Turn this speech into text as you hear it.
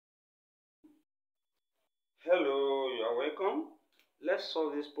Hello, you are welcome. Let's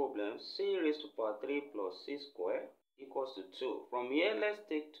solve this problem. C raised to power 3 plus C square equals to 2. From here, let's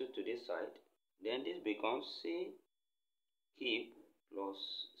take 2 to this side. Then this becomes C cube plus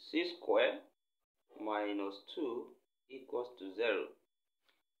C square minus 2 equals to 0.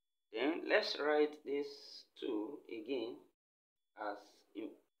 Then let's write this 2 again as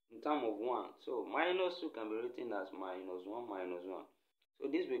in terms of 1. So minus 2 can be written as minus 1 minus 1. So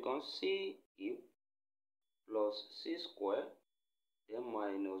this becomes C cube plus C square, then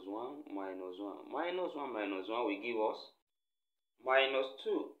minus 1 minus 1. Minus 1 minus 1 will give us minus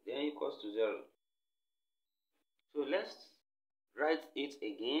 2, then equals to 0. So let's write it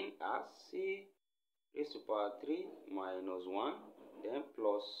again as C raised to power 3 minus 1, then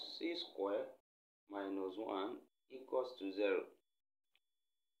plus C square minus 1 equals to 0.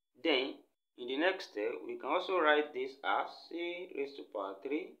 Then, in the next step, we can also write this as C raised to power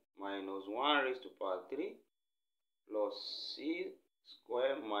 3 minus 1 raised to power 3 plus C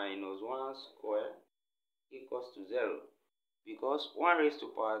square minus 1 square equals to 0. Because 1 raised to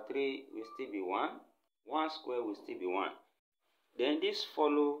power 3 will still be 1. 1 square will still be 1. Then this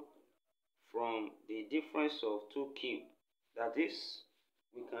follow from the difference of 2 cube. That is,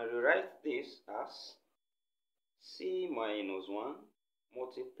 we can rewrite this as C minus 1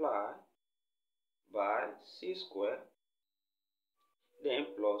 multiplied by C square, then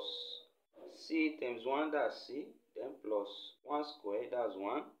plus C times 1, that's C, then plus 1 square, that's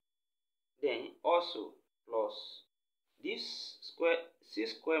 1, then also plus this square, C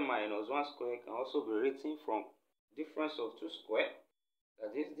square minus 1 square can also be written from difference of 2 square.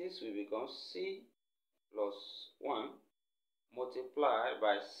 That is, this will become C plus 1 multiplied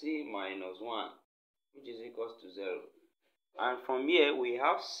by C minus 1, which is equals to 0. And from here, we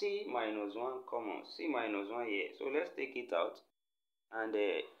have C minus 1 common. C minus 1 here. So let's take it out. And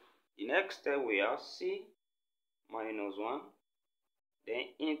the next step, we have C minus 1. Then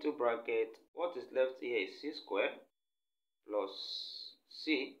into bracket, what is left here is C square plus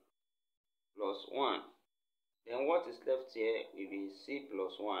C plus 1. Then what is left here will be C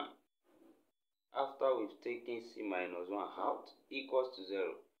plus 1. After we've taken C minus 1 out, equals to 0.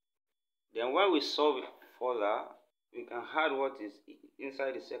 Then when we solve it further, we can add what is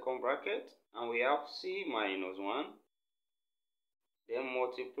inside the second bracket, and we have C minus 1, then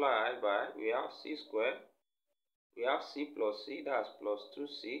multiply by, we have C square, we have C plus C, that's plus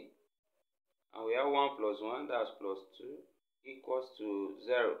 2C, and we have 1 plus 1, that's plus 2, equals to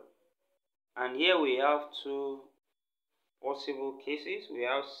 0. And here we have two possible cases. We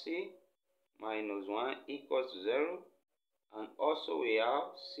have C minus 1 equals to 0, and also we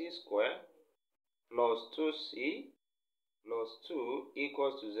have C square plus 2C plus 2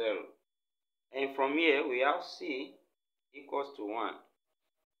 equals to 0. And from here, we have C equals to 1.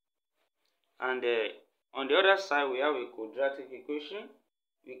 And on the other side, we have a quadratic equation.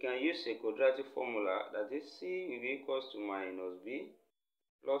 We can use a quadratic formula, that is C will be equals to minus B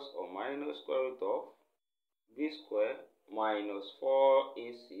plus or minus square root of B square minus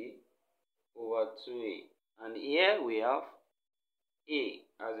 4AC over 2A. And here we have A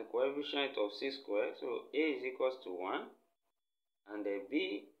as the coefficient of C square, so A is equals to 1, and the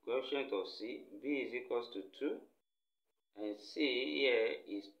B coefficient of C, B is equals to 2, and C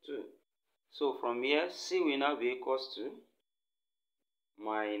here is 2. So from here, C will now be equals to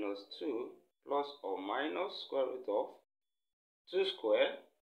minus 2 plus or minus square root of 2 square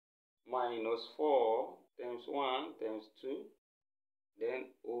minus 4 times 1 times 2, then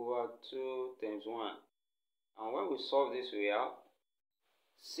over 2 times 1. And when we solve this, we have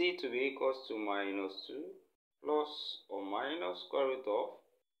C to be equals to minus 2 plus or minus square root of,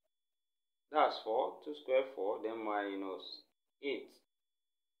 that's 4, 2 square 4, then minus 8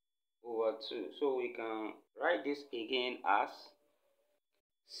 over 2. So we can write this again as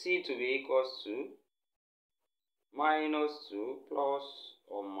C to be equals to minus 2 plus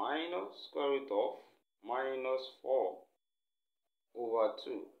or minus square root of minus 4 over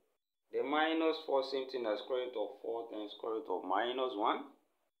 2. The minus 4, same thing as square root of 4 times square root of minus 1.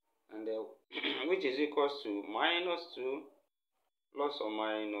 And which is equals to minus 2 plus or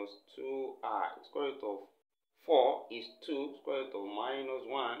minus 2i. Square root of 4 is 2, square root of minus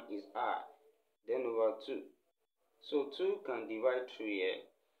 1 is I, then over 2. So 2 can divide through here,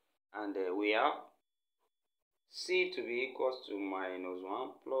 and we have C to be equals to minus 1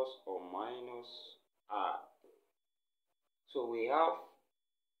 plus or minus I. So we have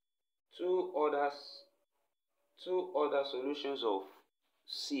two other solutions of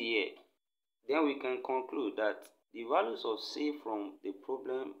C here. Then we can conclude that the values of C from the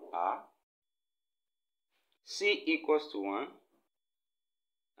problem are C equals to 1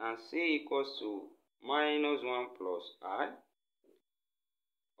 and C equals to minus 1 plus I.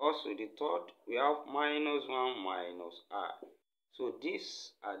 Also the third, we have minus 1 minus I. So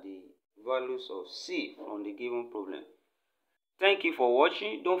these are the values of C from the given problem. Thank you for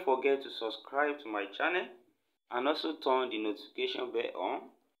watching. Don't forget to subscribe to my channel and also turn the notification bell on.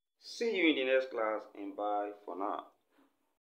 See you in the next class and bye for now.